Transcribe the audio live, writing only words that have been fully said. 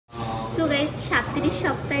So guys 37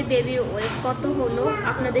 সপ্তাহে বেবির wait কত হলো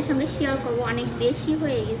আপনাদের সঙ্গে শেয়ার করব। অনেক বেশি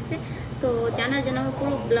হয়ে গেছে, তো জানার জন্য আমার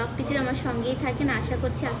পুরো ব্লগটি আমার সঙ্গেই থাকেন। আশা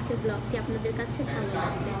করছি আজকের ব্লগটি আপনাদের কাছে ভালো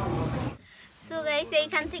লাগবে। সো গাইস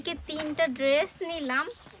এইখান থেকে 3টা ড্রেস নিলাম,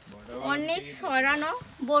 অনেক সরানো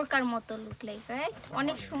বোরকার মতো লুক লাইক, রাইট?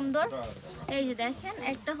 অনেক সুন্দর। এই যে দেখেন,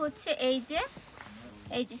 একটা হচ্ছে এই যে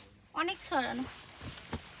অনেক সরানো।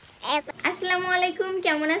 আসসালামু আলাইকুম,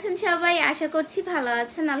 কেমন আছেন সবাই? আশা করছি ভালো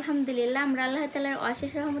আছেন। আলহামদুলিল্লাহ, আমরা আল্লাহ তাআলার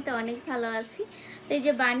অশেষ রহমতে অনেক ভালো আছি। তো এই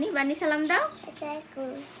যে বানি সালাম দাও।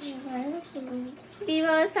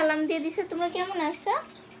 বিবাহ সালাম দিয়ে দিছে। তোমরা কেমন আছো?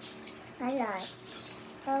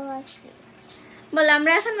 বলো,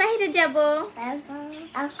 আমরা এখন বাইরে যাব।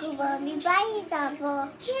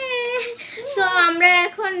 সো আমরা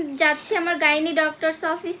এখন যাচ্ছি আমার গাইনি ডক্টরস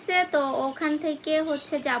অফিসে। তো ওখান থেকে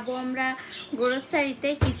হচ্ছে যাব আমরা গ্রোসারিতে,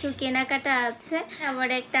 কিছু কেনাকাটা আছে। আবার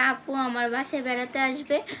একটা আপু আমার বাসায় বেড়াতে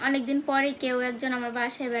আসবে, অনেকদিন পরে কেউ একজন আমার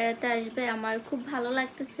বাসায় বেড়াতে আসবে। আমার খুব ভালো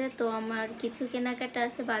লাগতেছে। তো আমার কিছু কেনাকাটা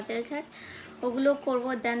আছে বাজারঘাট, ওগুলো করব।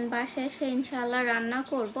 দেন বাসায় এসে ইনশাআল্লাহ রান্না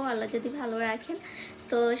করব, আল্লাহ যদি ভালো রাখেন।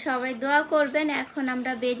 তো সবাই দোয়া করবেন। এখন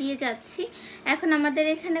আমরা বেরিয়ে যাচ্ছি। এখন আমাদের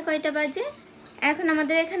এখানে কয়টা বাজে? এখন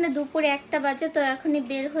আমাদের এখানে দুপুর 1টা বাজে। তো এখনই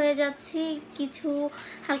বের হয়ে যাচ্ছি। কিছু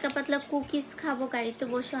হালকা পাতলা কুকিজ খাবো, গাড়িতে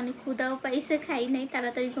বসে অনেক ক্ষুধাও পাইছে, খাই নাই।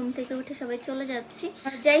 তাড়াতাড়ি ঘুম থেকে উঠে সবাই চলে যাচ্ছি।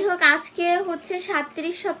 যাই হোক, আজকে হচ্ছে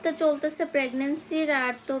 37 সপ্তাহ চলতেছে প্রেগনেন্সির,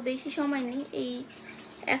 আর তো বেশি সময় নেই। এই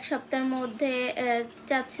 1 সপ্তাহের মধ্যে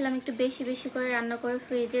চাচ্ছিলাম একটু বেশি বেশি করে রান্না করে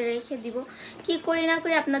ফ্রিজে রেখে দিব। কি করি না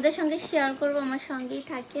করি আপনাদের সঙ্গে শেয়ার করব, আমার সঙ্গেই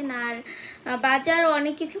থাকেন। আর বাজার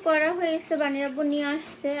অনেক কিছু করা হয়েছে, বানিয়াবু নিয়ে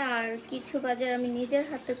আসছে। আর কিছু বাজার আমি নিজের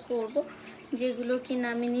হাতে করব, যেগুলো কিনা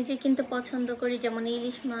আমি নিজে কিনতে পছন্দ করি, যেমন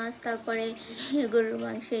ইলিশ মাছ, তারপরে গরুর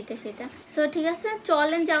মাংস, এটা সেটা। সো ঠিক আছে,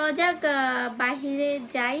 চলেন যাওয়া যাক, বাহিরে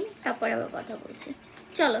যাই, তারপরে আবার কথা বলছি।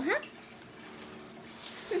 চলো। হ্যাঁ,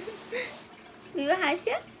 বিবা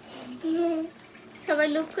হাসো, সবাই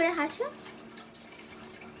লুক করে হাসো।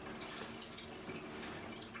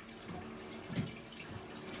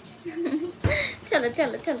 চলো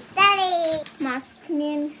চলো চলো। মাস্ক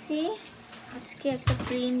নিয়ে নিছি। আজকে একটা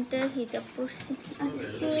প্রিন্টের হিজাব পরছি।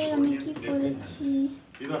 আজকে আমি কি পরেছি?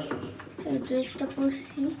 এই ড্রেসটা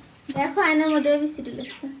পরছি। দেখো, আয়নার মধ্যে এবিসিডি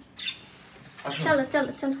লেখছে। চলো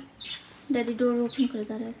চলো চলো। ড্যাডি ডোর ওপেন করে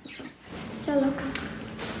দাঁড়িয়ে আছে। চলো,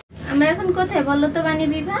 আমরা এখন কোথায় বলো তো বানি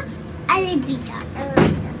বিভা?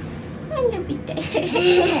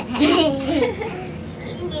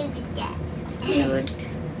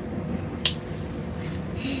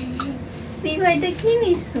 বিভা এটা কি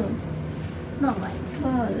নিছো?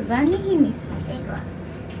 বল বানি কি নিছো?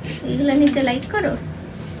 এগুলো নিতে লাইক করো।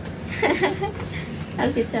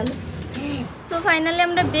 ওকে চলো। সো ফাইনালি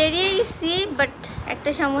আমরা বেরিয়ে গেছি, বাট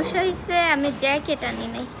একটা সমস্যা হয়েছে, আমি জ্যাকেট আনি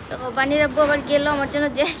নাই। তো বানির আব্বু আবার গেল আমার জন্য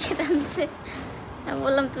জ্যাকেট আনতে। আমি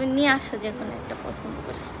বললাম তুমি নিয়ে আসো যে কোনো একটা পছন্দ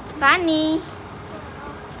করে। বানি,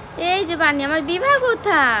 এই যে বানি, আমার বিভা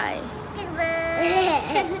কোথায়?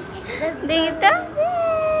 দেখি তো।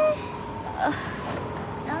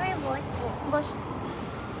 বসো,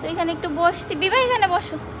 তো এখানে একটু বসছি। বিভা এখানে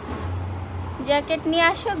বসো, জ্যাকেট নিয়ে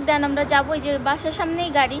আসো, দেন আমরা যাবো। এই যে বাসার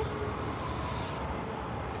সামনেই গাড়ি।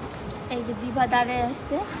 এই যে বিভা দাঁড়িয়ে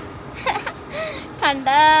আছে।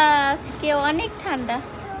 ঠান্ডা আজকে, অনেক ঠান্ডা।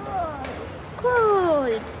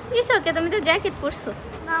 কোল্ড ইস ওকে, তুমি তো জ্যাকেট পরছো।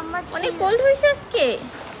 অনেক কোল্ড হয়েছে আজকে।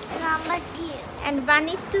 এন্ড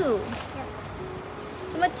বানি টু।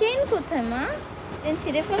 তোমার চেন কোথায় মা? চেন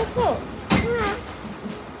ছিঁড়ে ফেলছো?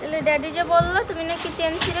 তাহলে ড্যাডি যে বললো তুমি নাকি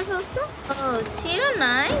চেন ছিঁড়ে ফেলছো। ও, ছিঁড়ো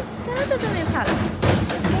নাই? তাহলে তো তুমি ভালো।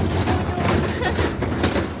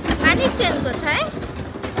 বানির চেন কোথায়?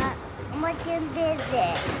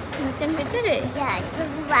 চেন ভেতরে।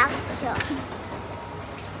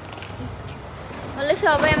 বলে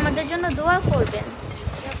সবাই আমাদের জন্য দোয়া করবেন।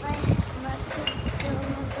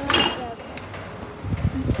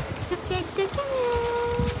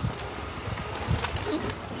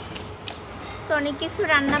 অনেক কিছু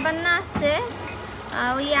রান্না বান্না আছে।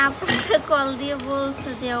 ওই আপুকে কল দিয়ে বলছে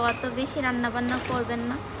যে অত বেশি রান্না বান্না করবেন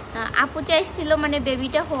না। আপু চাইছিল মানে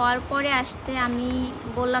বেবিটা হওয়ার পরে আসতে। আমি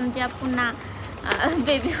বললাম যে আপু না,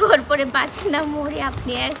 বেবি হওয়ার পরে বাঁচি না মরে,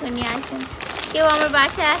 আপনি এখনই আসেন। কেউ আমার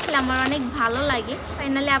বাসায় আসলে আমার অনেক ভালো লাগে।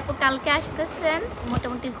 ফাইনালি আপু কালকে আসতেছেন।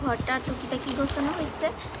 মোটামুটি ঘরটা টুকিটাকি গোছানো হয়েছে,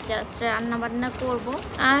 জাস্ট রান্না বান্না করব।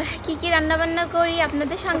 আর কি কি রান্না বান্না করি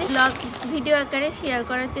আপনাদের সঙ্গে ব্লগ ভিডিও আকারে শেয়ার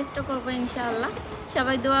করার চেষ্টা করব ইনশাআল্লাহ।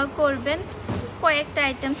 সবাই দোয়া করবেন। কয়েকটা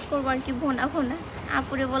আইটেমস করবো আর কি, ভোনা ভোনা।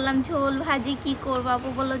 আপুরে বললাম ঝোল ভাজি কি করবো, আপু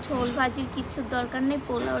বললো ঝোল ভাজির কিচ্ছুর দরকার নেই,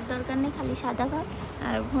 পোলাওর দরকার নেই, খালি সাদা ভাত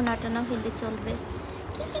আর ভোনা টোনা হইলে চলবে।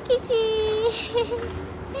 কিচি কিচি।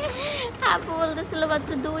 আপু বলতেছিল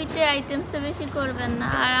মাত্র 2টা আইটেমসে বেশি করবেন না,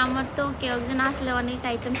 আর আমার তো কেউ একজন আসলে অনেক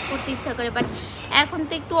আইটেমস করতে ইচ্ছা করে, বাট এখন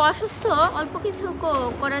তো একটু অসুস্থ, অল্প কিছু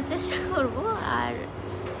করার চেষ্টা করব। আর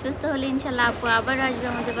সুস্থ হলে ইনশাল্লাহ আপু আবার আসবে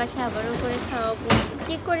আমাদের বাসায়, আবারও করে খাওয়াবো।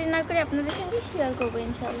 কী করি না করি আপনাদের সঙ্গে শেয়ার করবো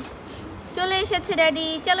ইনশাল্লাহ। চলে এসেছে ড্যাডি,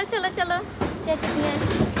 চলো চলো চলো, জ্যাকেট নিয়ে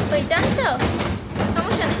আসি। ওইটা আনছো,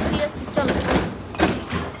 সমস্যা নেই, ঠিক আছে চলো।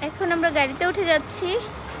 এখন আমরা গাড়িতে উঠে যাচ্ছি,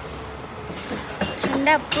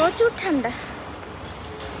 ঠান্ডা, প্রচুর ঠান্ডা।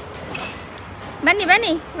 বানি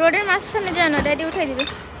বানি রোডের মাঝখানে যায় না, ড্যাডি উঠাই দিবে।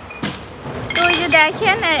 তো ওই যে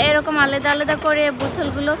দেখেন এরকম আলাদা আলাদা করে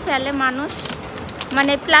বোতলগুলো ফেলে মানুষ,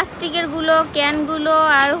 মানে প্লাস্টিকের গুলো, ক্যানগুলো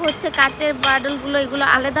আর হচ্ছে কাচের বাটলগুলো, এগুলো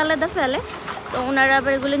আলাদা আলাদা ফেলে। তো ওনারা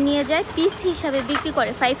আবার এগুলো নিয়ে যায়, পিস হিসাবে বিক্রি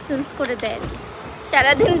করে, 5 সেন্টস করে দেয় আর কি।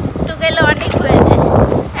 সারাদিন টুকাইলে অনেক হয়ে যায়।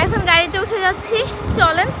 এখন গাড়িতে উঠে যাচ্ছি,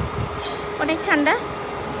 চলেন। অনেক ঠান্ডা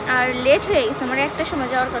আর লেট হয়ে গেছে, আমার 1টার সময়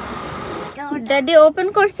যাওয়ার কথা। ড্যাডি ওপেন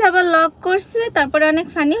করছে আবার লক করছে, তারপরে অনেক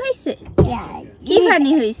ফানি হয়েছে। কি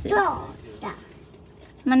ফানি হয়েছে?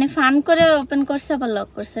 মানে ফান করে ওপেন করছে আবার লক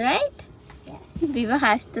করছে, রাইট? বিবাহ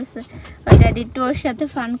হাসতেছে, ওই ড্যাডি একটু ওর সাথে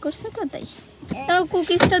ফান করছে তো তাই। তাও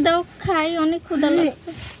কুকিজটা দাও খাই, অনেক ক্ষুধা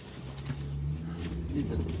লাগছে।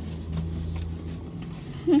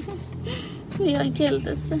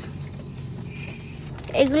 খেলতেছে।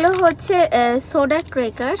 এগুলো হচ্ছে সোডা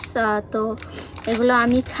ক্র্যাকার্স, তো এগুলো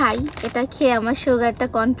আমি খাই। এটা খেয়ে আমার সুগারটা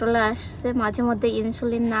কন্ট্রোলে আসছে, মাঝে মধ্যে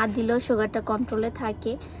ইনসুলিন না দিলেও সুগারটা কন্ট্রোলে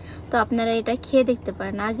থাকে। তো আপনারা এটা খেয়ে দেখতে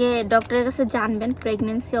পারেন, আগে ডক্টরের কাছে জানবেন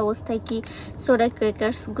প্রেগনেন্সি অবস্থায় কি সোডা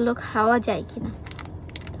ক্র্যাকার্সগুলো খাওয়া যায় কিনা।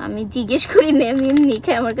 আমি জিজ্ঞেস করি না, আমি এমনি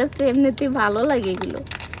খাই, আমার কাছে এমনিতেই ভালো লাগে এগুলো।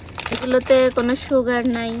 এগুলোতে কোনো সুগার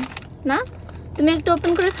নাই না। তুমি একটু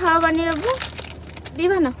ওপেন করে খাওয়া বানিয়ে রাখবো,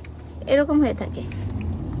 দিবা না, এরকম হয়ে থাকে।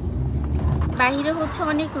 বাহিরে হচ্ছে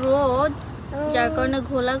অনেক রোদ, যার কারণে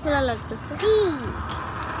ঘোলা ঘোলা লাগতেছে।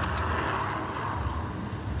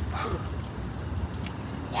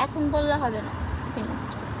 এখন বললে হবে না,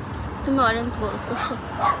 তুমি অরেঞ্জ বলছো।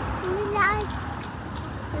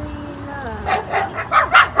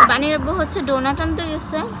 বানিয়ে রাখবো হচ্ছে ডোনাট আনতে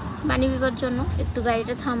গেছে বানি বিবার জন্য, একটু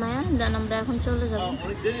গাড়িটা থামায়া দেন আমরা এখন চলে যাবো।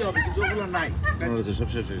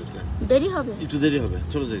 দেরি হবে, একটু দেরি হবে,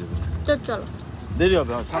 চলে যাই তো, চলো দেরি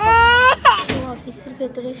হবে। অফিসের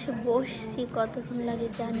ভেতরে এসে বসছি, কতক্ষণ লাগে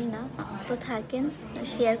জানি না, তো থাকেন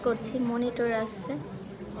শেয়ার করছি। মনিটর আসছে,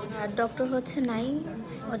 আর ডক্টর হচ্ছে নাই,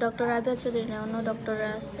 ডক্টর আবিয়া চৌধুরী না, অন্য ডক্টররা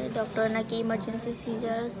আছে। ডক্টর নাকি ইমার্জেন্সি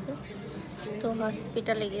সিজার আছে, তো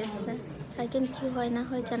হসপিটালে গেছে। থাকেন কি হয় না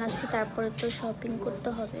হয় জানাচ্ছি। তারপরে তো শপিং করতে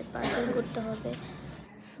হবে, বাজার করতে হবে।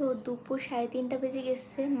 সো দুপুর 3:30 বেজে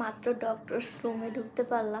গেছে, মাত্র ডক্টরস রুমে ঢুকতে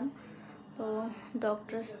পারলাম। তো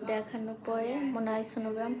ডক্টরস দেখানোর পরে মনে হয়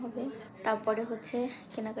সোনোগ্রাম হবে, তারপরে হচ্ছে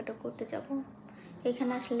কেনাকাটা করতে যাব।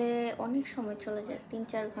 এখানে আসলে অনেক সময় চলে যায়,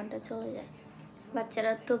 3-4 ঘন্টা চলে যায়।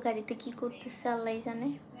 বাচ্চারা তো গাড়িতে কি করতেছে আল্লাহই জানে।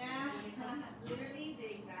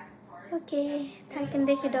 ওকে থাকেন,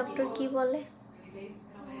 দেখি ডক্টর কি বলে।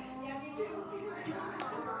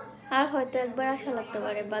 আর হয়তো একবার আসা লাগতে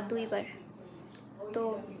পারে বা 2বার, তো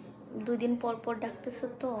 2 দিন পর পর ডাকতেছে।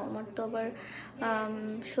 তো আমার তো আবার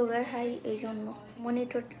সুগার হাই, এই জন্য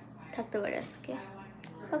মনিটর থাকতে পারে আজকে।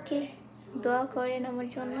 ওকে দোয়া করেন আমার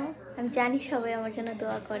জন্য, আমি জানি সবাই আমার জন্য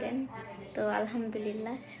দোয়া করেন। তো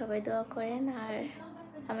আলহামদুলিল্লাহ সবাই দোয়া করেন, আর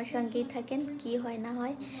আমার সঙ্গেই থাকেন। কি হয় না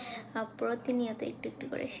হয় প্রতিনিয়ত একটু একটু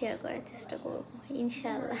করে শেয়ার করার চেষ্টা করব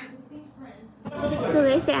ইনশাআল্লাহ। সো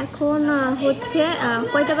গাইস এখন হচ্ছে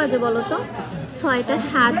কয়টা বাজে বলো তো?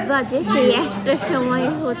 6:07 বাজে। সেই 1টার সময়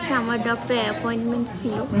হচ্ছে আমার ডক্টর অ্যাপয়েন্টমেন্ট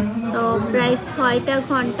ছিল। তো প্রায় 6টা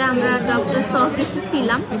ঘন্টা আমরা ডক্টরস অফিসে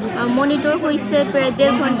ছিলাম। মনিটর হয়েছে প্রায়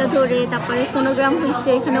 1.5 ঘন্টা ধরে, তারপরে সোনোগ্রাম হয়েছে,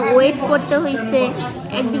 এখানে ওয়েট করতে হয়েছে।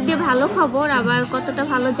 একদিক দিয়ে ভালো খবর, আবার কতটা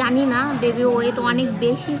ভালো জানি না। বেবির ওয়েট অনেক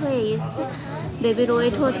বেশি হয়ে গেছে, বেবির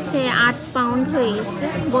ওয়েট হচ্ছে 8 পাউন্ড হয়ে গেছে।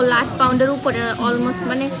 বললো 8 পাউন্ডের উপরে, অলমোস্ট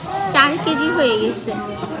মানে 4 কেজি হয়ে গেছে।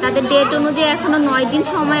 তাদের ডেট অনুযায়ী এখনও 9 দিন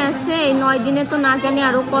সময় আছে। এই 9 দিনে তো না জানি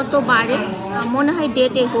আরও কত বাড়ে, মনে হয়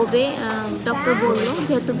ডেট এগোবে ডক্টর বললো,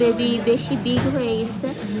 যেহেতু বেবি বেশি বিগ হয়ে গেছে।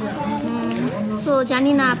 সো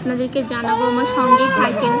জানি না, আপনাদেরকে জানাবো, আমার সঙ্গেই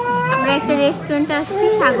থাকেন। আমরা একটা রেস্টুরেন্টে আসছি,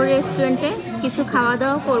 সাগর রেস্টুরেন্টে কিছু খাওয়া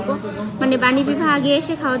দাওয়া করব। মানে বাণী বিভাগে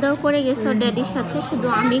এসে খাওয়া দাওয়া করে গেছে ওর ড্যাডির সাথে, শুধু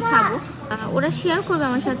আমি খাবো, ওরা শেয়ার করবে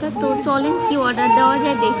আমার সাথে। তো চলেন কি অর্ডার দেওয়া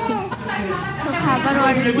যায় দেখি। তো খাবার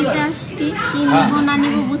অর্ডার দিতে আসছি, কি নিবো না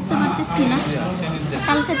নিবো বুঝতে পারতেছি না।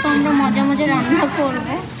 কালকে তো আমরা মজা মজা রান্না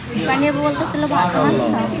করবো, বানিয়ে বলতেছিল ভাত মাছ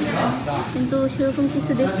খাও, কিন্তু সেরকম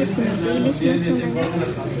কিছু দেখতেছি না। তো ইলিশ মাছ,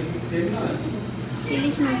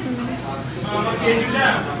 ইলিশ মাছ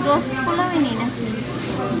রোস্ট পোলাও নেই নাকি?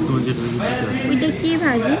 ওইটা কি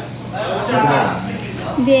ভাজি?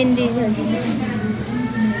 ভেন্ডি ভাজি।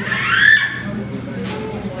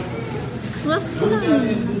 রসগোল্লা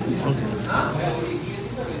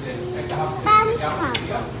পানি খাও,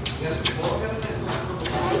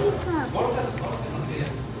 পানি খাও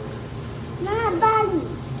না, পানি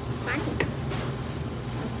পানি।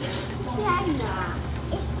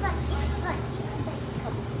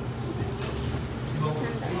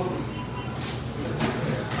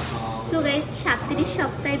 সো গাইস 37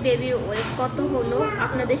 সপ্তাহে বেবির ওয়েট কত হলো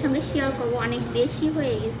আপনাদের সঙ্গে শেয়ার করব। অনেক বেশি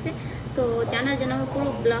হয়ে গেছে, তো জানার জন্য আমার পুরো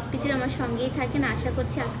ব্লগটি যদি আমার সঙ্গেই থাকেন, আশা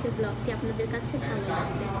করছি আজকের ব্লগটি আপনাদের কাছে ভালো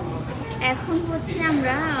লাগবে। এখন হচ্ছে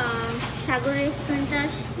আমরা সাগর রেস্টুরেন্টে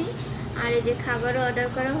আসছি, আর এই যে খাবারও অর্ডার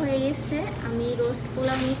করা হয়ে গেছে। আমি রোস্ট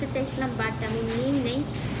পোলাও নিতে চাইছিলাম, বাট আমি নিই নেই,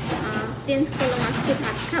 চেঞ্জ করলাম, আজকে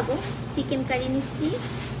ভাত খাবো। চিকেন কারি নিচ্ছি,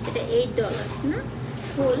 এটা $8 না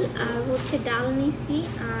ফুল, আর হচ্ছে ডাল নিছি,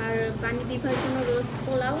 আর পানি বিভার জন্য রোস্ট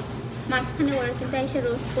পোলাও। মাঝখানে ওরা কিন্তু এসে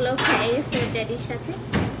রোস্ট পোলাও খেয়ে গেছে ড্যাডির সাথে,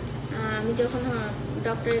 আমি যখন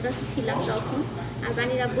ডক্টরের কাছে ছিলাম তখন। আর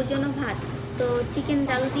বানির আব্বুর জন্য ভাত। তো চিকেন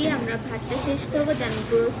ডাল দিয়ে আমরা ভাতটা শেষ করবো, দেন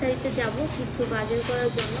গ্রোসারিতে যাব কিছু বাজার করার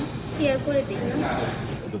জন্য। শেয়ার করে দিন না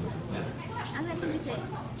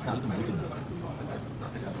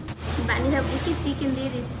বানির আব্বুকে চিকেন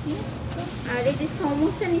দিয়ে দিচ্ছি, আর এই যে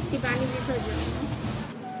সমোসা নিচ্ছি বানি বিভার জন্য।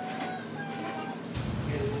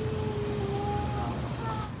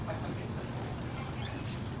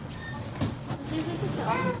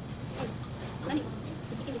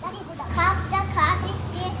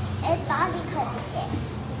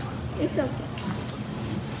 It's okay.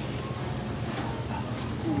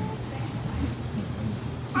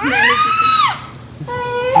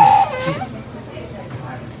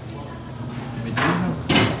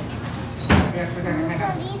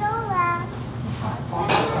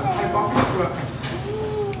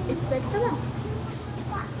 It's better.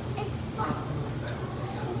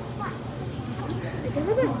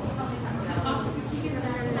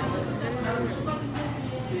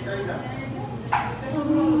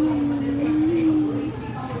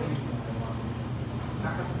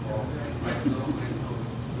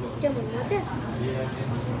 কেমন মজা?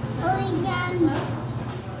 ওই জান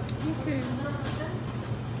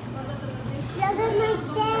Look at my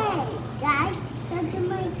chain, guys. Look at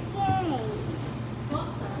my chain.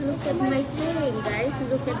 Look at my chain, guys.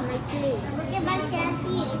 Look at my chain. Look at my chain.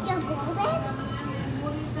 It's so golden.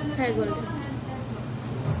 হ্যাঁ গোল্ডেন।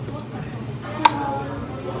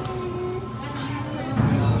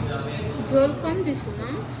 ঝোল কম দিস না,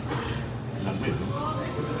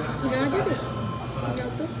 নেওয়া যাবে? যাও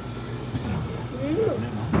তো।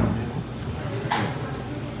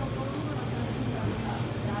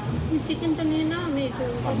 চিকেনটা নিয়ে নাও, আমি একটু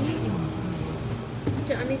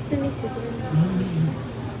আচ্ছা আমি একটু নিচ্ছি।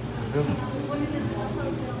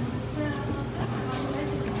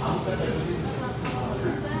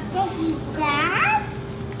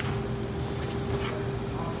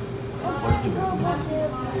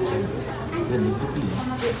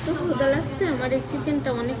 একটু ক্ষুধা লাগছে আমার, এই চিকেনটা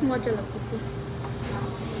অনেক মজা লাগতেছে।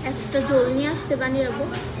 এক্সট্রা ঝোল নিয়ে আসতে বানিয়ে যাবো।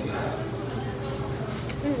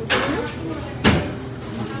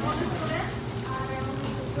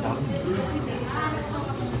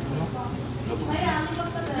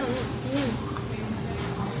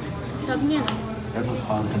 সব নিয়ে নাও,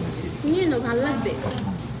 নিয়ে নাও, ভালো লাগবে।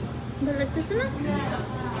 ভালো লাগতেছে না?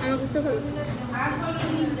 আমার কাছে ভালো লাগছে।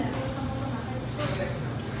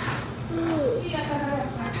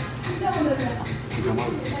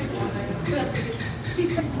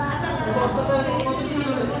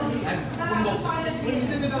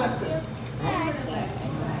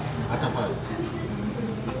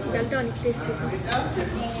 ডালটা অনেক টেস্ট হয়েছে।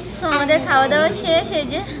 সো আমাদের খাওয়া দাওয়া শেষ, এই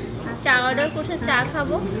যে চা অর্ডার করছে, চা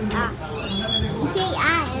খাবো।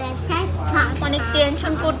 অনেক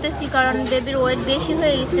টেনশন করতেছি কারণ বেবির ওয়েট বেশি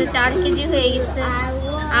হয়ে গেছে, 4 কেজি হয়ে গেছে,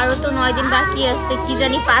 আরও তো 9 দিন বাকি আছে, কি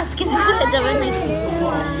জানি 5 কেজি হয়ে যাবে নাকি।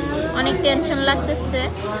 অনেক টেনশন লাগতেছে।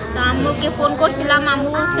 তো আম্মুকে ফোন করছিলাম, আম্মু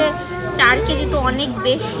বলছে 4 কেজি তো অনেক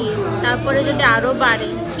বেশি, তারপরে যদি আরও বাড়ে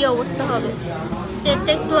কি অবস্থা হবে।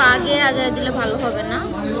 পেটটা একটু আগে আগে দিলে ভালো হবে না?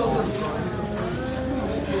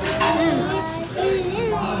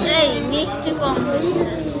 এই মিষ্টি কম হয়েছে।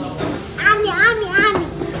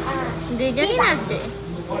 দুইজনই নাচে,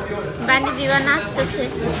 বানি বিবা নাচতেছে।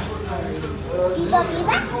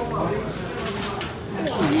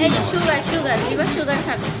 এই যে সুগার সুগার, বিবা সুগার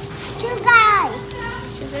খাবে।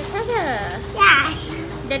 সুগার খাবে?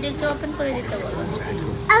 ড্যাডিকে ওপেন করে দিতে বলো।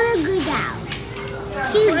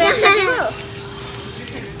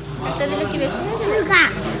 একটা দিলে কি বেশি?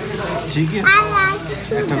 ঠিক আছে I like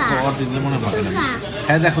একটা sugar. খাওয়া দিলে মনে ভালো লাগে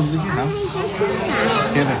হ্যাঁ দেখো দেখি I হ্যাঁ like sugar.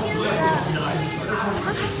 খেয়ে দেখো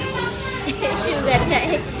সুগার খায়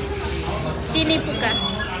চিনি পোকা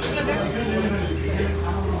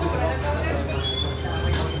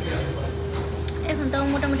এখন তাও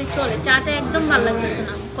মোটামুটি চলে চাটা একদম ভালো লাগতেছে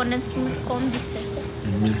না কনডেন্স মিল্ক কম দিচ্ছে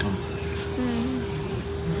মিল্ক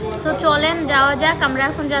সো চলেন যাওয়া যাক আমরা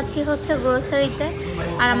এখন যাচ্ছি হচ্ছে গ্রোসারিতে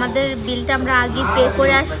আর আমাদের বিলটা আমরা আগে পে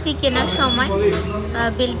করে আসছি কেনার সময়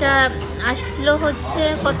বিলটা আসলো হচ্ছে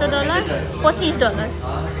কত ডলার $25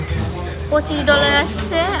 $25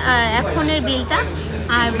 আসছে এখনের বিলটা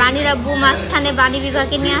আর বানির আব্বু মাঝখানে বাণী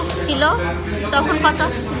বিভাগে নিয়ে আসছিল তখন কত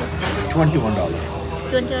আসছিল $21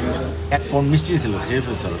 $21 এক কোন মিষ্টি ছিল খেয়ে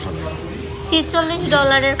ফেলছে সবাই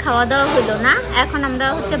 $46 খাওয়া দাওয়া হলো না এখন আমরা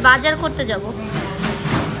হচ্ছে বাজার করতে যাব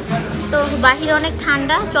তো বাহিরে অনেক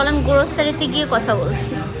ঠান্ডা চলেন গ্রোসারিতে গিয়ে কথা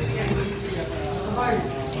বলছি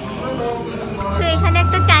তো এখানে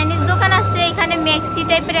একটা চাইনিজ দোকান আছে এখানে ম্যাক্সি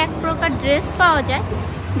টাইপের এক প্রকার ড্রেস পাওয়া যায়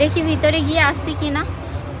দেখি ভিতরে গিয়ে আসি কিনা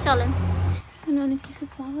চলেন এখানে অনেক কিছু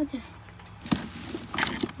পাওয়া যায়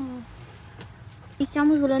এই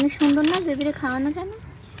চামচগুলো অনেক সুন্দর না বেবিরে খাওয়ানো যায় না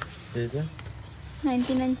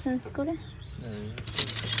 99 সেন্টস করে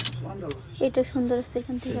এটা সুন্দর আছে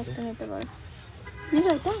এখান থেকে একটা নিতে পারো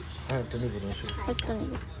নিবে এটা হ্যাঁ এটা নিব না একটা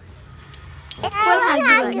নিবে কই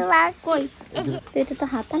হাগি ভাই কই তো এটা তো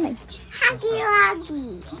হাতা নাই Huggy.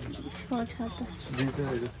 শর্ট হাতা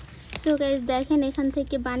সো গাইস দেখেন এখান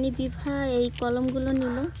থেকে বাণী বিভা এই কলমগুলো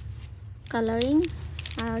নিল কালারিং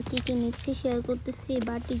আর কি কি নিচ্ছি শেয়ার করতেছি এই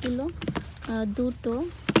বাটিগুলো দুটো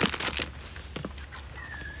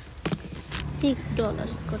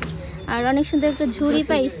 $6 করে আর অনেক সুন্দর একটা ঝুড়ি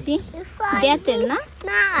পাইছি বেতের না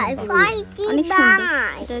No, fighting অনেক সুন্দর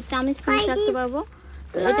bye. এটা চামচ চামচ রাখতে পারবো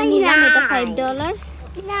তো এটা নিলাম এটা $5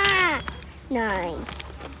 No.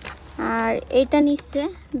 আর এটা নিচ্ছে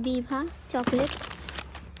বিভা চকলেট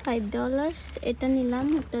 $5 এটা নিলাম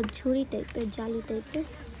একটা ঝুড়ি টাইপের জালি টাইপের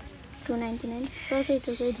 $2.99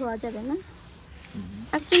 তরকারি ধোয়া যাবে না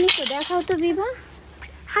আর কি নিচ্ছ দেখাও তো বিভা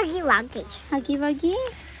Huggy Wuggy. হাগি বাগি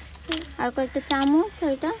আর কয়েকটা চামচ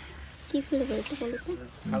ওইটা কি ফ্লেভার এটা বলো তো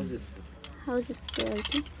হাউস স্প্রে আর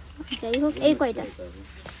কি যাই হোক এই কয়টা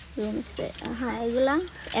রুম স্প্রে হ্যাঁ এগুলা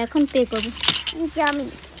এখন পে করবো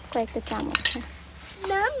Yummies. কয়েকটা চামচ হ্যাঁ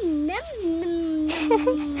Num, num, num.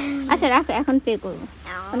 আচ্ছা রাখো এখন পে করবো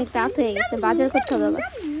অনেক রাত হয়ে গেছে বাজার করতে হবে আবার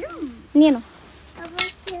নিয়ে নাও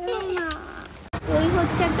ওই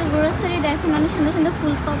হচ্ছে একটা গ্রোসারি দেখুন অনেক সুন্দর সুন্দর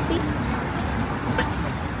ফুলকপি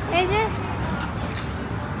এই যে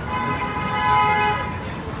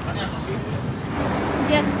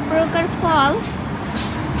এক প্রকার ফল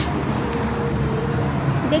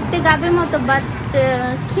দেখতে গাবের মতো বাট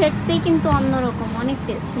খেতেই কিন্তু অন্যরকম অনেক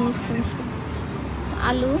টেস্ট মিষ্টি মিষ্টি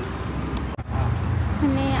আলু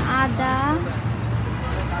এখানে আদা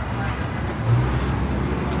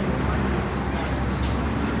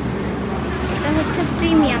এটা হচ্ছে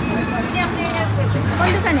প্রিমিয়াম কোন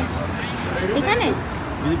দোকানে এখানে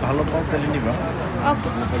যদি ভালো পাও তাহলে নিবা ওকে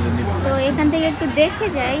না তাহলে নিবা তো এখান থেকে একটু দেখে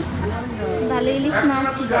যাই ভালো ইলিশ মাছ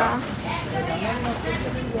বা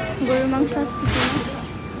গরুর মাংস আছে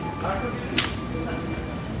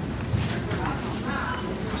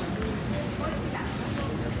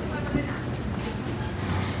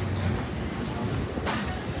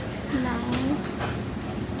কিনা।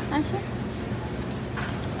 আসো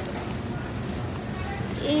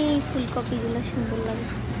এই ফুলকপিগুলো সুন্দর লাগে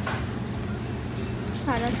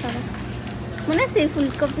সারা সারা মনে আছে এই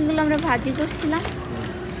ফুলকপিগুলো আমরা ভাজি করছিলাম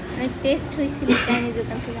অনেক টেস্ট হয়েছিল চাইনিজ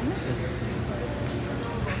দোকান থেকে না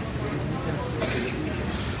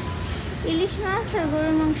ইলিশ মাছ আর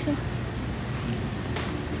গরুর মাংস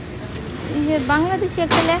এই যে বাংলাদেশে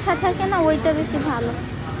একটা লেখা থাকে না ওইটা বেশি ভালো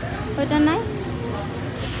ওইটা নাই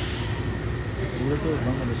এগুলো তো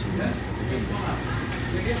বাংলাদেশি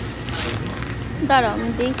দাঁড়াও আমি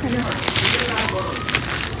দেখি না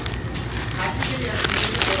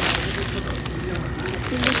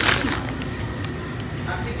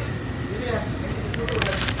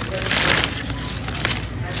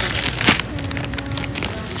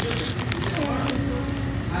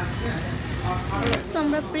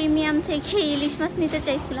আমরা প্রিমিয়াম থেকে ইলিশ মাছ নিতে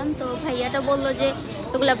চাইছিলাম তো ভাইয়াটা বললো যে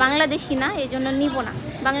ওগুলা বাংলাদেশি না এই জন্য নিব না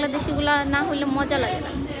বাংলাদেশিগুলা না হলে মজা লাগে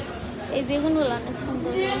না এই বেগুনগুলো অনেক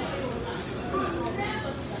সুন্দর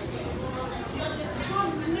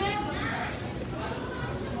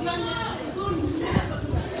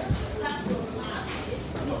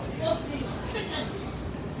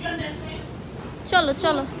চলো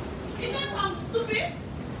চলো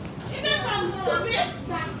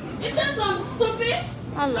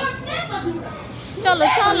আল্লাহ, চলো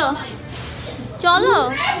চলো চলো।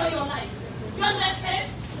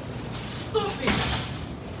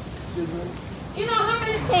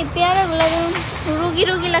 এই পেয়ারাগুলো রুগী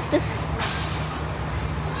রুগী লাগতেছে,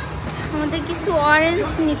 আমাদের কিছু অরেঞ্জ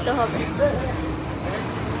নিতে হবে।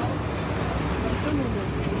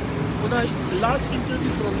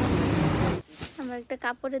 আমরা একটা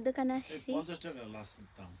কাপড়ের দোকানে আসছি, 50 টাকা লাস্ট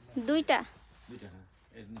দাম। দুইটা। দুইটা হ্যাঁ,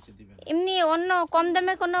 এর নিচে দিবেন। এমনি অন্য কম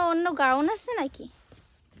দামে কোনো অন্য গাউন আছে নাকি?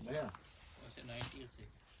 ভাইয়া আছে 90 আছে।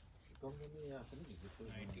 কম দামে আছে নাকি?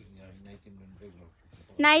 90 রেগুলার।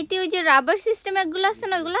 নাইটি ওই যে রাবার সিস্টেম এগুলো আছে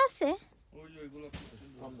না, ওইগুলো আছে? ওই যে ওইগুলো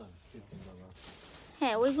কম দাম, 15 টাকা।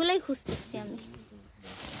 হ্যাঁ, ওইগুলাই খুঁজতেছি আমি।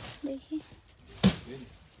 দেখি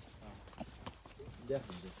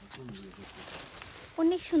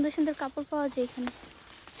অনেক সুন্দর সুন্দর কাপড় পাওয়া যায় এখানে।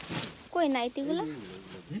 কই নাইটিগুলো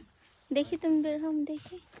দেখি, তুমি বের হও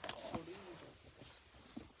দেখি।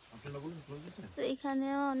 তো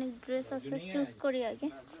এখানেও অনেক ড্রেস আছে, চুজ করি আগে।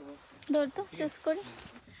 ধর তো চুজ করি।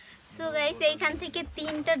 সো গাইস, এইখান থেকে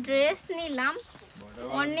 3টা ড্রেস নিলাম,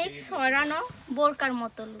 অনেক সরানো বোরকার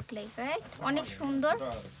মতো লুক লাইক, রাইট? অনেক সুন্দর।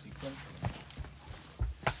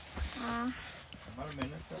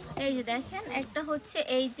 এই যে দেখেন, একটা হচ্ছে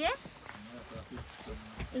এই যে,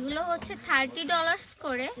 এগুলো হচ্ছে $30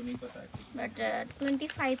 করে, বাট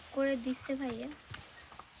 25 করে দিচ্ছে ভাইয়া।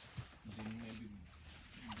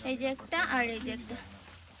 এই যে একটা, আর এই যে একটা,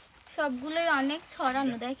 সবগুলোই অনেক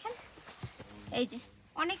ছড়ানো, দেখেন এই যে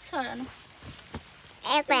অনেক ছড়ানো।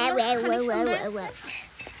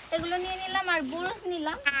 এগুলো নিয়ে নিলাম, আর বুরুজ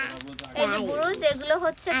নিলাম। এই যে বুরুজ, এগুলো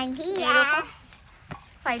হচ্ছে এরকম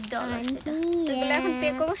 $5। এগুলো এখন পে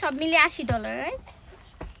করবো, সব মিলিয়ে $80, রাইট?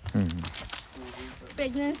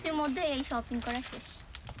 প্রেগন্যান্সির মধ্যে এই শপিং করা শেষ।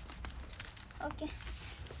 ওকে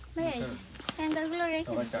ভাইয়া, এই হ্যাঙ্গারগুলো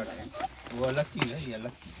রেখে দিতে পারেন। वो अलग चीज है, ये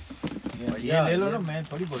अलग चीज। ये ले लो ना, मैं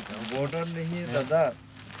थोड़ी बोलता हूँ। बॉर्डर नहीं है दादा,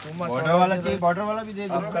 बॉर्डर वाला चाहिए, बॉर्डर वाला भी दे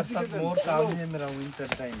दूंगा। आपका साथ मोर काम है मेरा विंटर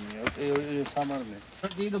टाइम में, समर में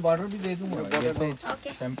चाहिए तो बॉर्डर भी दे दूंगा। ये तो ওকে,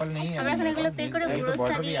 सैंपल नहीं है। আমরা এখন এগুলো পে করে एक तो বুরুজ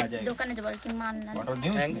बॉर्डर শাড়ি भी आ जाएगा। দোকানে যাবো আর কি, মান না बॉर्डर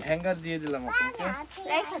दूं? हैंगर দিয়ে দিলাম আপনাকে,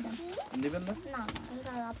 রেখে দেন। নেবেন না? না না,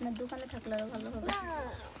 এটা আপনার দোকানে থাকলে আরো ভালো হবে।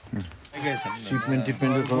 শিপমেন্ট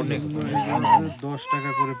টিপমেন্টের খরচ 10 টাকা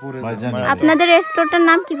করে পড়ে ভাই দাম। জানি। আপনাদের রেস্টুরেন্টের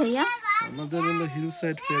নাম কি ভাইয়া? আমাদের হলো হিল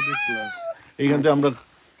সাইড ফেব্রিক ক্লাস। এইখান থেকে আমরা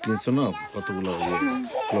কিনছো না কতগুলো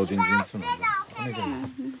ক্লোদিং কিনছো না, অনেক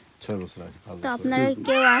 6 বছর আগে। ভালো তো আপনারা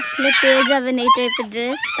কেউ আসলে পেয়ে যাবেন এই টাইপের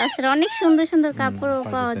ড্রেস। তাছাড়া অনেক সুন্দর সুন্দর কাপড়ও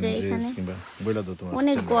পাওয়া যায় এখানে, কিংবা বইলা দাও তোমার।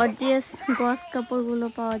 অনেক গর্জিয়াস গস কাপড়গুলো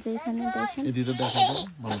পাওয়া যায় এখানে, দেখেন। এই দিতে দেখা দাও,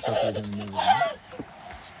 ভালো টাকা এখানে নিয়ে যাবেন।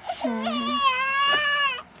 হ্যাঁ,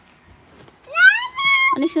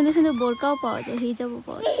 অনেক সুন্দর সুন্দর বোরকাও পাওয়া যায়, হিজাবও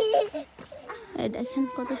পাওয়া যায়। এই দেখেন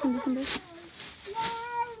কত সুন্দর সুন্দর।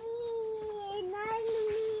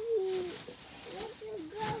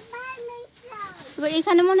 এবার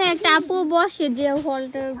এখানে মনে হয় একটা আপু বসে, যে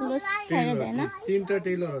হোল্ডার গুলো ছেড়ে দেয় না? 3টা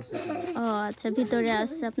টেইলর আছে। ও আচ্ছা, ভিতরে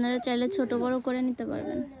আছে, আপনারা চাইলে ছোট বড় করে নিতে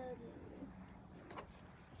পারবেন।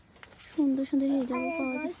 সুন্দর সুন্দর হিজাবও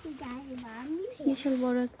পাওয়া যায়, বিশাল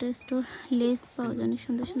বড় একটা স্টোর। লেস পাওয়া যায় অনেক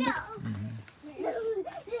সুন্দর সুন্দর।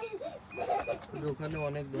 ওখানে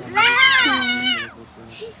অনেক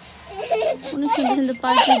অনেক সুন্দর সুন্দর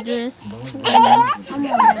party dress.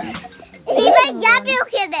 Viva já viu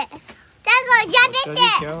que é? Pegou, já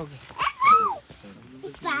desceu. क्या हो गया?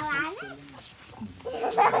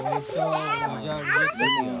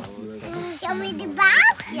 Eu me de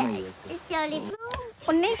baixo. Deixa eu ligar.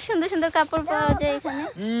 অনেক সুন্দর সুন্দর কাপড় পাওয়া যায় এখানে।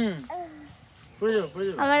 পড়ে যাও।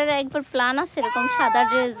 আমার একবার প্ল্যান আছে এরকম সাদা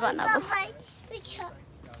ড্রেস বানাবো।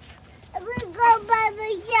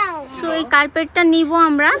 তো এই কার্পেটটা নিব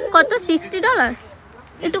আমরা, কত? $60।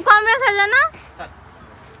 একটু কম রাখা যায় না?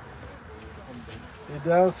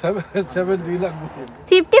 এটা 70 লাগবে।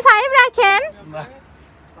 55 রাখেন।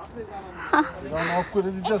 রান অফ করে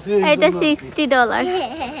দিতেছি। এটা $60।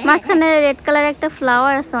 মাঝখানে রেড কালার একটা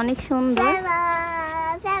ফ্লাওয়ার আছে, অনেক সুন্দর।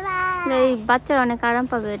 এই বাচ্চারা অনেক আরাম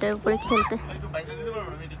পাবে এটার উপরে খেলতে।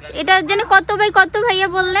 এটার জন্য কত বাই কত ভাইয়া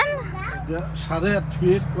বললেন? 8.5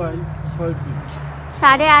 feet by 6 fit.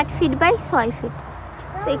 8.5 feet by 6 fit.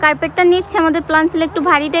 তো এই কার্পেটটা নিচ্ছে, আমাদের প্ল্যান ছিল একটু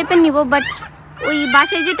ভারী টাইপের নিব, বাট ওই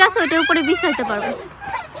বাসায় যেটা আছে ওইটার উপরে বিছাইতে পারবো।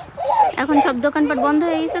 এখন সব দোকানপাট বন্ধ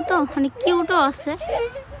হয়ে গেছে, তো অনেক কিউটও আছে।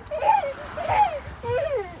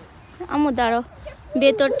 আমু দাঁড়ো,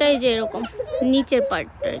 ভেতরটাই যে এরকম, নিচের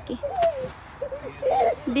পার্টটা আর কি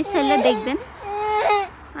বিছাইলে দেখবেন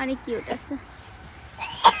অনেক কিউট আছে।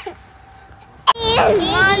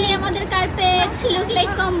 আমাদের কার্পেট লুক লাইক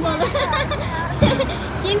কম্বল।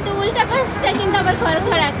 কি কিন্তু উল্টা পাশটা কিন্তু আবার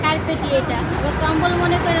খড়খড়া কার্পেটই, এটা আবার কম্বল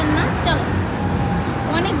মনে করেন না। চলো,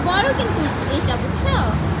 অনেক বড় কিন্তু এটা, বুঝছো?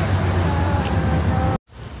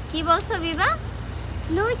 কি বলছো বিবা?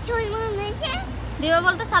 বিবা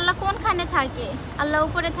বলতে আল্লাহ কোনখানে থাকে? আল্লাহ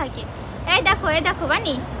উপরে থাকে। এই দেখো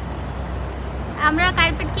বানি, আমরা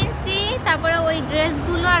কার্পেট কিনছি, তারপরে ওই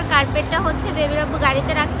ড্রেসগুলো আর কার্পেটটা হচ্ছে বেবির আব্বু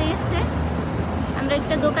গাড়িতে রাখতে গেছে। আমরা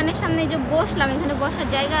একটা দোকানের সামনে যে বসলাম, এখানে বসার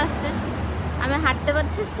জায়গা আছে, আমি হাঁটতে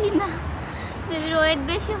পারতেছি না, বেবির ওয়েট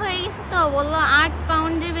বেশি হয়ে গেছে, তো বললো 8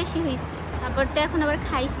 পাউন্ডের বেশি হয়েছে। তারপর তো এখন আবার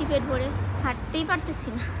খাইছি পেট ভরে, হাঁটতেই পারতেছি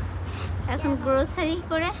না। এখন গ্রোসারি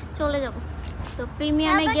করে চলে যাব। তো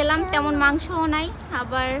প্রিমিয়ামে গেলাম, তেমন মাংসও নাই,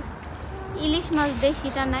 আবার ইলিশ মাছ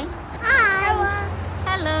দেশিটা নাই।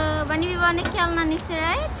 হ্যালো বানি, বিবা অনেক খেলনা নিছে,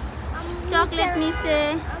 রাইট? চকলেট নিছে,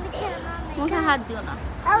 মুখে হাত দিও না।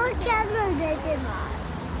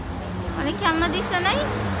 অনেক খেলনা দিছে নাই?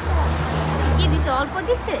 কি দিছে? অল্প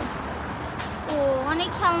দিছে? ও অনেক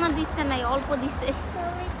খেলনা দিছে নাই, অল্প দিছে।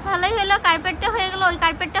 ভালোই হলো, কার্পেটটা হয়ে গেল। ওই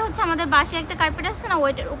কার্পেটটা হচ্ছে আমাদের বাসায় একটা কার্পেট আছে না,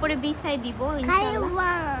 ওইটার উপরে বিছাই দিব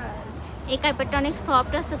ইনশাআল্লাহ। এই কার্পেটটা অনেক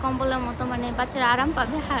সফট আছে, কম্বলের মতো, মানে বাচ্চারা আরাম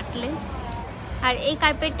পাবে হাঁটলে। আর এই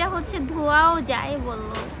কার্পেটটা হচ্ছে ধোয়াও যায়,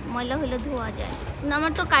 বললো ময়লা হলে ধোয়া যায়।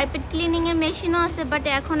 আমার তো কার্পেট ক্লিনিংয়ের মেশিনও আছে, বাট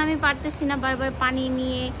এখন আমি পারতেছি না বারবার পানি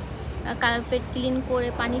নিয়ে কার্পেট ক্লিন করে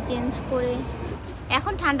পানি চেঞ্জ করে।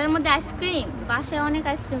 এখন ঠান্ডার মধ্যে আইসক্রিম, বাসায় অনেক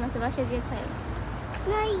আইসক্রিম আছে, বাসায় দিয়ে খাই।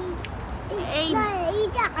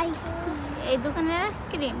 এই দোকানের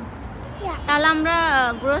আইসক্রিম। তাহলে আমরা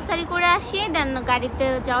গ্রোসারি করে আসি, দেন গাড়িতে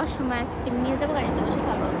যাওয়ার সময় আইসক্রিম নিয়ে যাবো, গাড়িতে বসে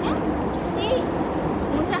খাবো। ওকে,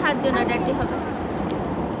 মুখে হাত দিও না, ডার্টি হবে।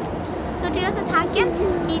 সো ঠিক আছে, থাকেন,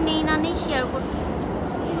 কি নেই না নেই শেয়ার করতেছি।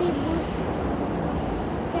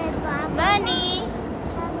 বানি,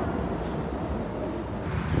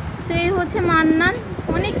 সেই হচ্ছে মান্নান।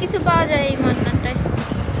 অনেক কিছু পাওয়া যায় এই মান্নানটায়,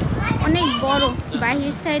 অনেক বড়,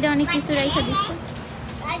 বাহির সাইডে অনেক কিছু রেখে দিচ্ছে।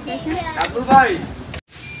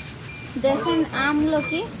 দেখেন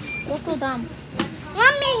আমলকি কত দাম,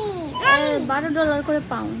 $12 করে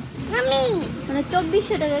পাউন্ড, মানে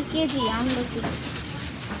 2400 টাকা কেজি আমলকি।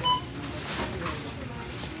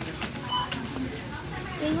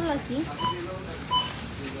 এগুলো কি?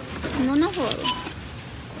 নোনা ফল,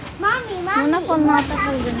 নোনা ফল না, আতা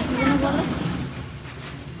ফল জানি কি যেন বলে।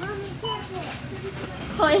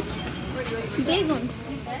 বেগুন,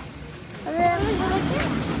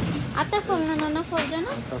 আতা ফল না নোনা ফল যেন,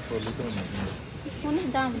 অনেক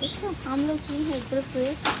দাম। দেখো আমলকি একবারে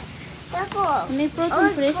ফ্রেশ, দেখো আমি প্রথম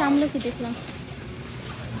ফ্রেশ আমলকি দেখলাম।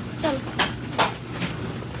 চল,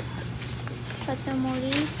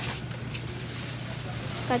 কাঁচামরিচ,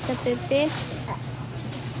 কাঁচা পেঁপে,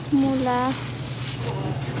 মূলা।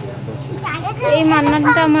 এই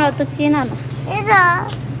মান্নাটা আমার অত চেনা না,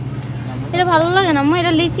 এটা ভালো লাগে না আমার,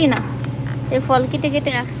 এটা লিচি না। এই ফল কেটে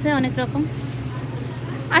কেটে রাখছে অনেক রকম।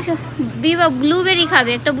 আসো বিবা ব্লুবেরি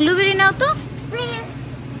খাবে, একটা ব্লুবেরি নাও তো।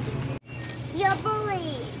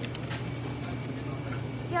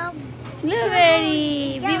 ব্লুবেরি,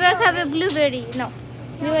 বিবা খাবে ব্লুবেরি, নাও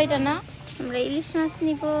বিবা এটা না। আমরা ইলিশ মাছ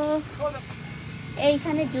নিব।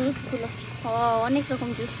 এইখানে জুসগুলো, অনেক রকম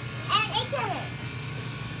জুস,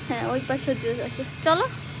 হ্যাঁ ওই পাশে জুস আছে। চলো,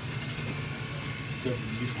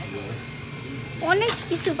 অনেক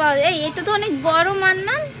কিছু পাওয়া যায়। এটা তো অনেক বড়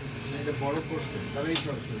মান্নান,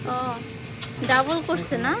 ও ডাবল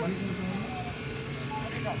করছে না।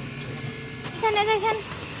 এখানে দেখেন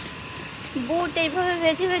বুট এইভাবে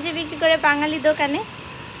ভেজে ভেজে বিক্রি করে বাঙালি দোকানে।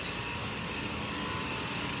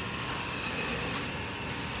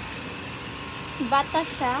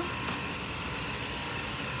 বাতাসা,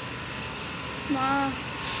 মা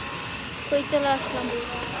কই চলে আসলাম।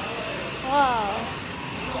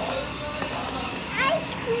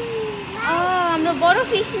 আমরা বড়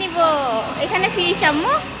ফিশ নিব, এখানে ফিশ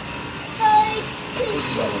আম্মু।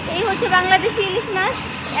 এই হচ্ছে বাংলাদেশি ইলিশ মাছ,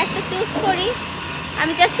 একটা চুজ করি।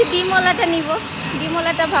 আমি চাচ্ছি ডিমওয়ালাটা নিব,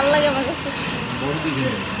 ডিমওয়ালাটা ভালো লাগে আমার কাছে।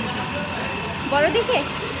 বড় দেখে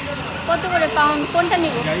কত করে পাউন্ড, কোনটা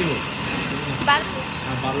নিব?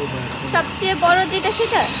 সবচেয়ে বড় যেটা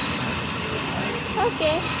সেটা,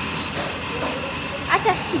 ওকে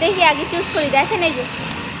আচ্ছা দেখি আগে চুজ করি। দেখেন এই যে,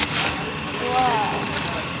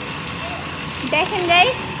 দেখেন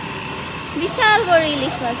গাইস বিশাল বড়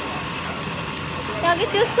ইলিশ মাছ। তো আগে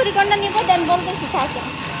চুজ করি কোনটা নিব, দেন বলতেছি। থাকেন,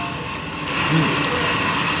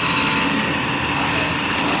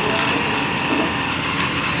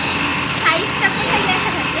 সাইজটা কোথায় লেখা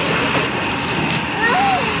থাকে?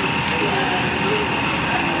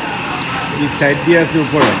 এই সাইড দিয়ে আছে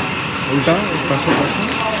উপরে, উল্টা পাশে পাশে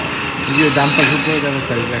যে ডান পাশে উপরে যেন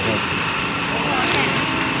সাইড লেখা আছে।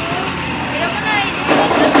 এরকম না, এই যে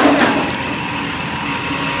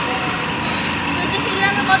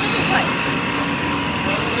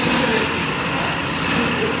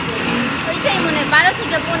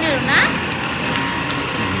 $15 না?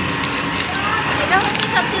 এটা হচ্ছে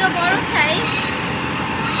সবথেকে বড় সাইজ।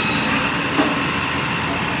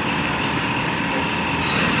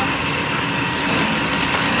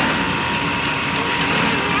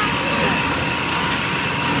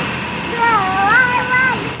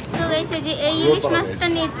 সো গাইস, এই যে এই ইলিশ মাছটা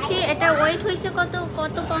নিচ্ছি, এটা ওয়েট হয়েছে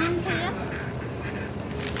কত পাউন্ড ভাইয়া?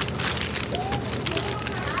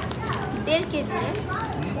 1.5 কেজি।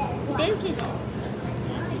 1.5 কেজি।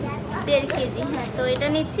 1.5 কেজি, হ্যাঁ। তো এটা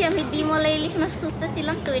নিচ্ছি আমি। ডিমওয়ালা ইলিশ মাছ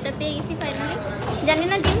খুঁজতেছিলাম, তো এটা পেয়ে গেছি ফাইনালি। জানি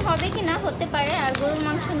না ডিম হবে কি না, হতে পারে। আর গরুর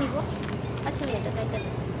মাংস নিব। আচ্ছা, এটা দেখে,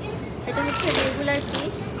 এটা হচ্ছে রেগুলার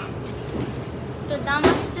পিস। তো দাম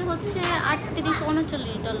আসছে হচ্ছে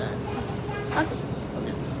 $38-39। ওকে,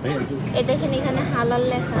 এই দেখেন এখানে হালাল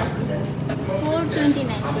লেখা আছে,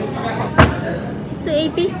 429। সো এই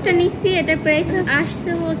পিসটা নিচ্ছি, এটার প্রাইস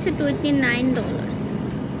আসছে হচ্ছে $29।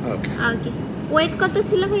 ওকে, ওয়েট কত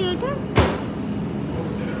ছিল ভাই এটা?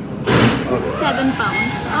 7 পাউন্ড।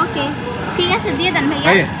 ওকে, ঠিক আছে, দিয়ে দেন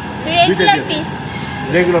ভাইয়া। Regular piece.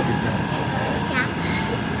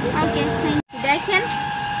 ওকে, দেখেন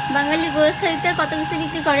বাঙালি গ্রোসারিতে কত কিছু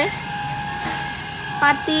বিক্রি করে।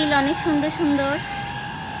 পাতিল অনেক সুন্দর সুন্দর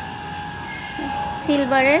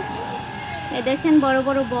সিলভারের। এই দেখেন বড়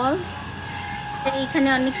বড় বল। এইখানে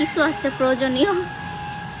অনেক কিছু আছে প্রয়োজনীয়।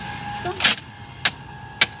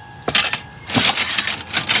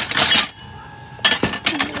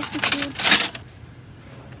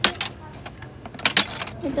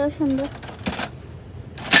 এটাও সুন্দর।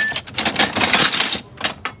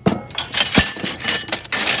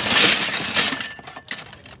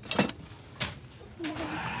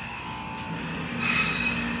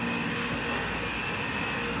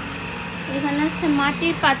 এখানে আছে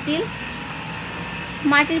মাটির পাতিল।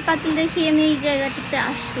 মাটির পাতিল দেখি আমি এই জায়গাটাতে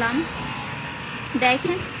আসলাম।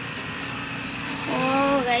 দেখেন, ও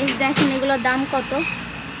গাইস দেখেন এগুলোর দাম কত,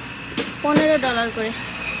 $15 করে।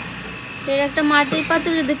 এর একটা মাটির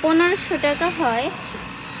পাতিল যদি 1500 টাকা হয়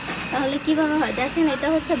তাহলে কিভাবে হয় দেখেন। এটা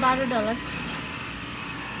হচ্ছে $12।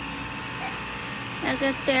 এক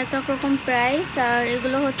একটা এক এক রকম প্রাইস। আর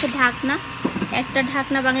এগুলো হচ্ছে ঢাকনা। একটা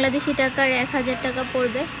ঢাকনা বাংলাদেশি টাকার 1000 টাকা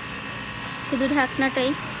পড়বে, শুধু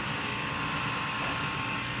ঢাকনাটাই।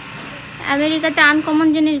 আমেরিকাতে আনকমন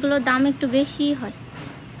জিনিসগুলোর দাম একটু বেশি হয়,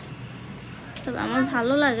 তবে আমার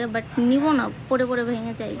ভালো লাগে, বাট নিব না, পরে পরে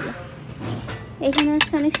ভেঙে যায় এগুলো। এখানে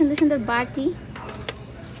আছে অনেক সুন্দর সুন্দর বাটি।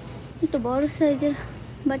 একটু বড় সাইজের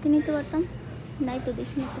বাটি নিতে পারতাম, নাই তো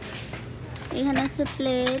দেখিনি তো। এখানে আছে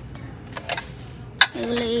প্লেট,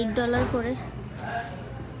 এগুলো $8 করে।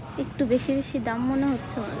 একটু বেশি বেশি দাম মনে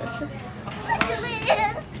হচ্ছে আমার কাছে।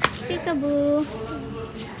 Peekaboo,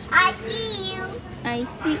 I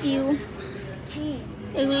see you।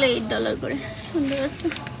 এগুলো $8 করে, সুন্দর আছে।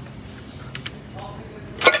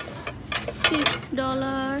 $6,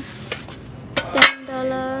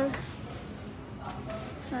 $10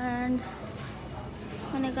 and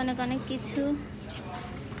অনেক অনেক অনেক কিছু।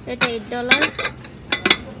 এটা $8।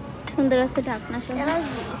 সুন্দর আছে ঢাকনা সহ।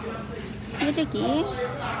 এটা কি?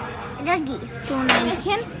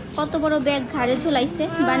 দেখেন কত বড় ব্যাগ ঘাড়ে ঝুলাইছে,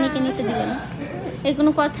 বানিকে নিতে দিল না। এই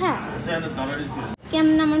কোনো কথা?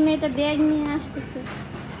 কেমন আমার মেয়েটা ব্যাগ নিয়ে আসতেছে।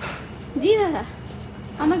 বিবাহ,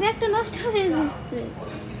 আমার ব্যাগটা নষ্ট হয়ে যাচ্ছে।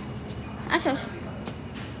 আসো আসো।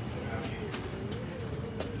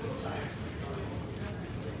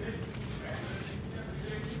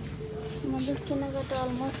 আমাদের কেনাকাটা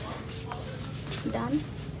অলমোস্ট ডান।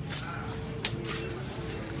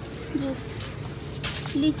 জুস,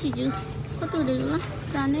 লিচি জুস কত এগুলো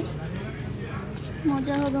জানে,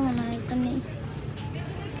 মজা হবে মনে হয়। এটা নেই,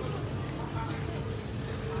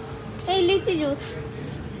 এই লিচি জুস।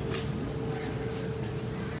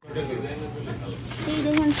 এই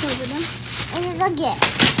দেখুন সবটা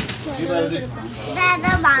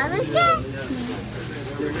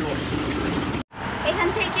এখান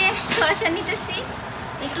থেকে শসা নিতেছি,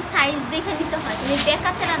 একটু সাইজ দেখে নিতে হয়। তুমি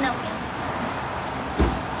দেখাচ্ছে না নাও কেন?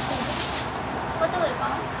 কত করে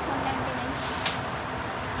পাও?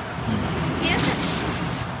 ঠিক আছে,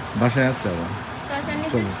 বাসায় আসছে আবার। শসা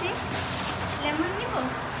নিতেছি। লেমন নিব?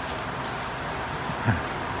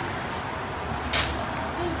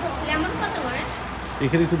 লেমন কত করে?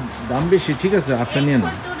 এখানে একটু দাম বেশি, ঠিক আছে আপনি নিয়ে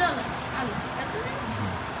নেন।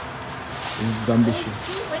 দাম বেশি।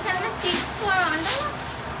 ওইখানে না 6 for $1।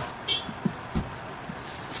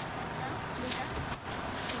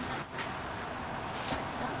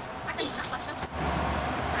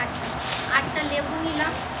 আটটা লেবু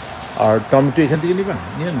নিলাম। আর টমেটো এখান থেকে নিবা,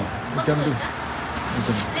 নিয়ে নাও। টমেটো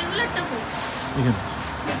রেগুলারটা কই? এখানে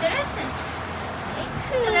ভিতরে আছে।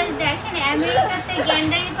 দেখেন আমেরিকাতে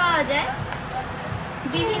গ্যান্ডারি পাওয়া যায়,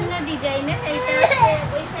 বিভিন্ন ডিজাইনের। এইটা হচ্ছে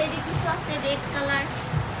ওই সাইডে কিছু আছে রেড কালার,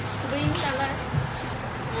 গ্রিন কালার।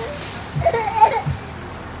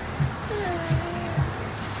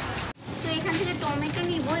 তো এখান থেকে টমেটো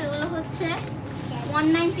নিব, এগুলো হচ্ছে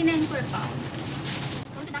 199 করে পাউন্ড।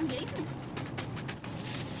 টমেটোর দাম বেড়ে গেছে।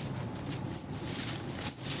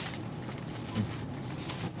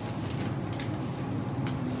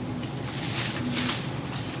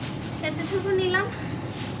 এতটুকু নিলাম।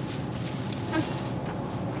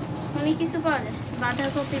 অনেক কিছু পাওয়া যায়,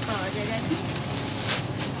 বাঁধাকপি পাওয়া যায় দেখি।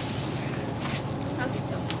 ওকে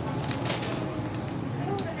চল।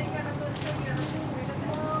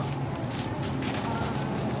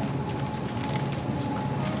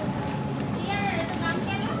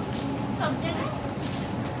 সব জায়গায়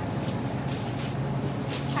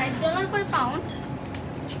 $5 per pound।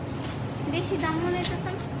 বেশি দাম মনে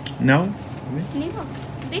হচ্ছে নাও নিব,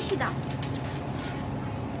 বেশি দাম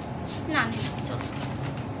না, নিব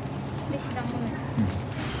বেশি দাম মনে হচ্ছে।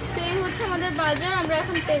 তো এই হচ্ছে আমাদের বাজার, আমরা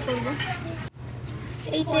এখন পে করব।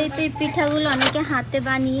 এই টাইপের পিঠাগুলো অনেকে হাতে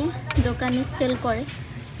বানিয়ে দোকানে সেল করে,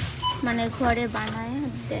 মানে ঘরে বানায়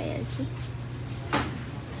দেয় আর কি।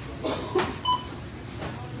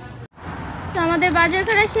 তো আমাদের বাজার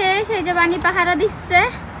করা শেষ। এই যে বানি পাহারা দিচ্ছে,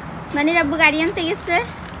 বানির আব্বু গাড়ি আনতে গেছে।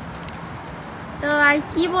 তো আর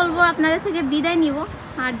কি বলবো, আপনাদের থেকে বিদায় নিব।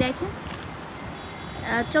 আর দেখেন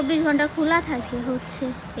 24 ঘন্টা খোলা থাকে হচ্ছে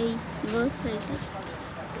এই গ্রোসারিটা।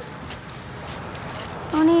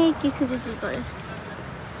 অনেক কিছু বিক্রি করে,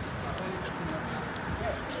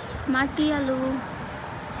 মাটি আলু,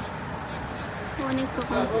 অনেক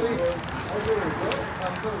রকম,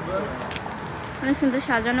 অনেক সুন্দর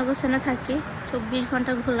সাজানো গোছানো থাকে। 24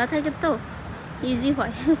 ঘন্টা খোলা থাকে তো ইজি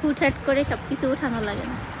হয়, হুটহাট করে সব কিছু উঠানো লাগে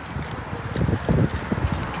না।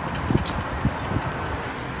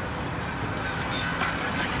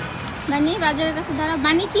 বানি বাজারের কাছে দাঁড়া।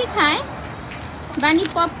 বানি কি খায়? বানি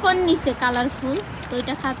পপকর্ন নিছে কালারফুল, তো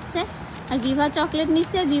ওইটা খাচ্ছে। আর বিভা চকলেট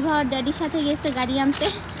নিছে, বিভা ড্যাডির সাথে গেছে গাড়ি আনতে।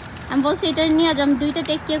 আমি বলছি এটা নিয়ে যাও, আমি দুইটা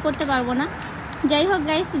টেক কেয়ার করতে পারবো না। যাই হোক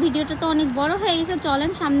গাইস, ভিডিওটা তো অনেক বড় হয়ে গেছে,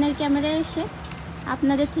 চলেন সামনের ক্যামেরায় এসে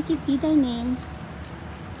আপনাদের থেকে বিদায় নেন।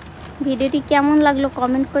 ভিডিওটি কেমন লাগলো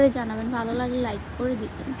কমেন্ট করে জানাবেন, ভালো লাগলে লাইক করে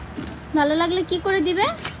দিবেন। ভালো লাগলে কি করে দিবে?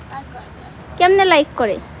 কেমনে লাইক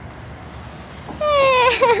করে?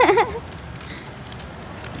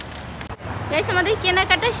 গাইস আমাদের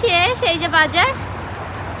কেনাকাটা শেষ, এই যে বাজার।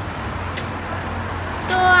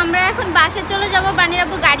 তো আমরা এখন বাসে চলে যাব। বানির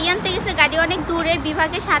আব্বু গাড়ি আনতে গেছে, গাড়ি অনেক দূরে,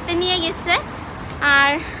 বিভাগে সাথে নিয়ে গেছে।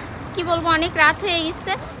 আর কি বলবো, অনেক রাত হয়ে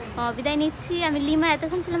গেছে। বিদায় নিচ্ছি। আমি লিমা,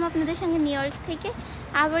 এতক্ষণ ছিলাম আপনাদের সঙ্গে নিউ ইয়র্ক থেকে।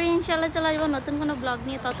 আবার ইনশাল্লাহ চলে আসবো নতুন কোনো ব্লগ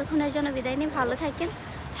নিয়ে। ততক্ষণের জন্য বিদায় নিয়ে ভালো থাকেন,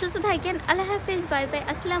 সুস্থ থাকেন। আল্লাহ হাফিজ, বাই বাই,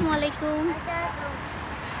 আসসালামু আলাইকুম,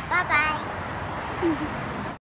 বাই বাই।